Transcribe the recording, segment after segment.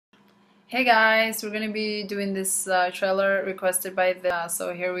Hey guys, we're gonna be doing this trailer requested by the so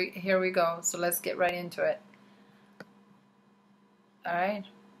here we go. So let's get right into it. All right.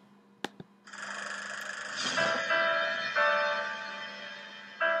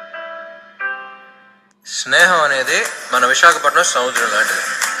 స్నేహం అనేది మన విశాఖపట్నం సముద్రం లాంటిది.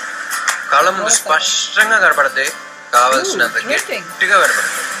 కళ్ళ ముందు స్పష్టంగా కనపడతాయి, కావాల్సినంత గట్టిగా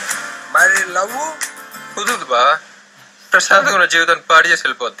వినపడుతుంది. మరి లవ్ కుదురుదు బా, ప్రశాంతంగా ఉన్న జీవితాన్ని పాడు చేసి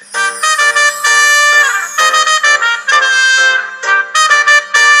వెళ్ళిపోద్ది.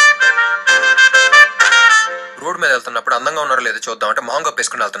 రోడ్డు మీద వెళ్తున్నప్పుడు అందంగా ఉన్నారో లేదో చూద్దామంటే మొహం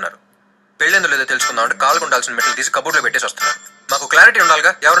కప్పేసుకుని వెళ్తున్నారు. పెళ్ళేందో లేదో తెలుసుకుందామంటే కాలు ఉండాల్సిన మెట్లు తీసి కబోర్డ్లో పెట్టేసి వస్తున్నారు. మాకు క్లారిటీ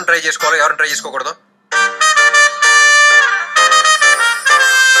ఉండాలిగా, ఎవరిని ట్రై చేసుకోవాలో ఎవరిని ట్రై చేసుకోకూడదు.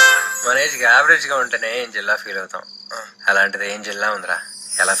 మన ఏజ్కి యావరేజ్గా ఉంటేనే ఏం జిల్లా ఫీల్ అవుతాం. అలాంటిది ఏం జిల్లా ఉందిరా,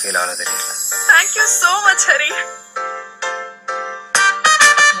 ఎలా ఫీల్ అవ్వాలో తెలియదు. Thank you so much Hari.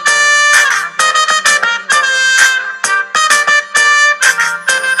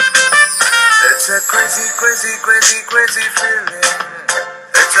 It's a crazy, crazy, crazy, crazy feeling.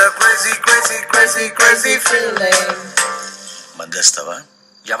 It's a crazy, crazy, crazy, crazy feeling. మందేస్తావా?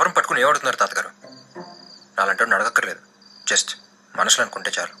 ఎవరిని పట్టుకుని ఏమడుతున్నారు తాతగారు? నాలంటే అడగక్కర్లేదు, జస్ట్ మనసులో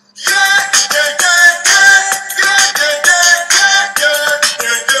అనుకుంటే చాలు.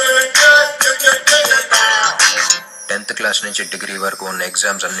 10th క్లాస్ నుంచి డిగ్రీ వరకు ఉన్న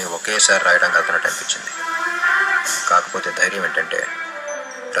ఎగ్జామ్స్ అన్ని ఒకేసారి రాయడానికి వెళ్తున్నట్టు అనిపించింది. కాకపోతే ధైర్యం ఏంటంటే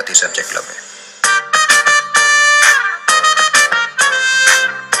ప్రతి సబ్జెక్ట్లో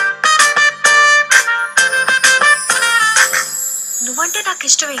నువ్వంటే నాకు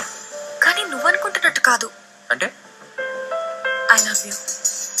ఇష్టమే, కానీ నువ్వనుకుంటున్నట్టు కాదు. అంటే I love you,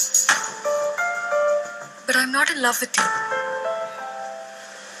 but I'm not in love with you.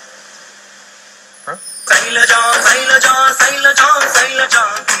 Shailaja Shailaja Shailaja Shailaja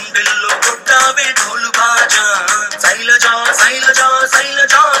గుండెల్లో కొట్టావే ఢోలు బాజా. శైలజా శైలజా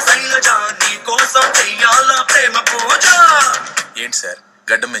శైలజా శైలజా నీ కోసం చెయ్యాలా ప్రేమ పూజ. ఏంటి సార్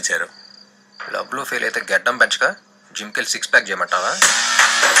గడ్డం పెంచారు? లవ్లో ఫెయిల్ అయితే గడ్డం పెంచక జిమ్కి వెళ్ళి 6 ప్యాక్ చేయమంటావా?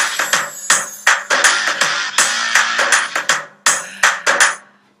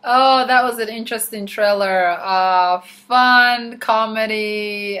 Oh, that was an interesting trailer. Fun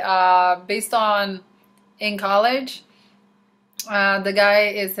comedy based on in college. The guy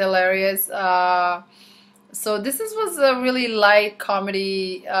is hilarious. So was a really light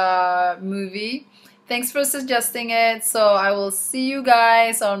comedy movie. Thanks for suggesting it. So I will see you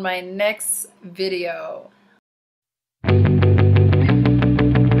guys on my next video.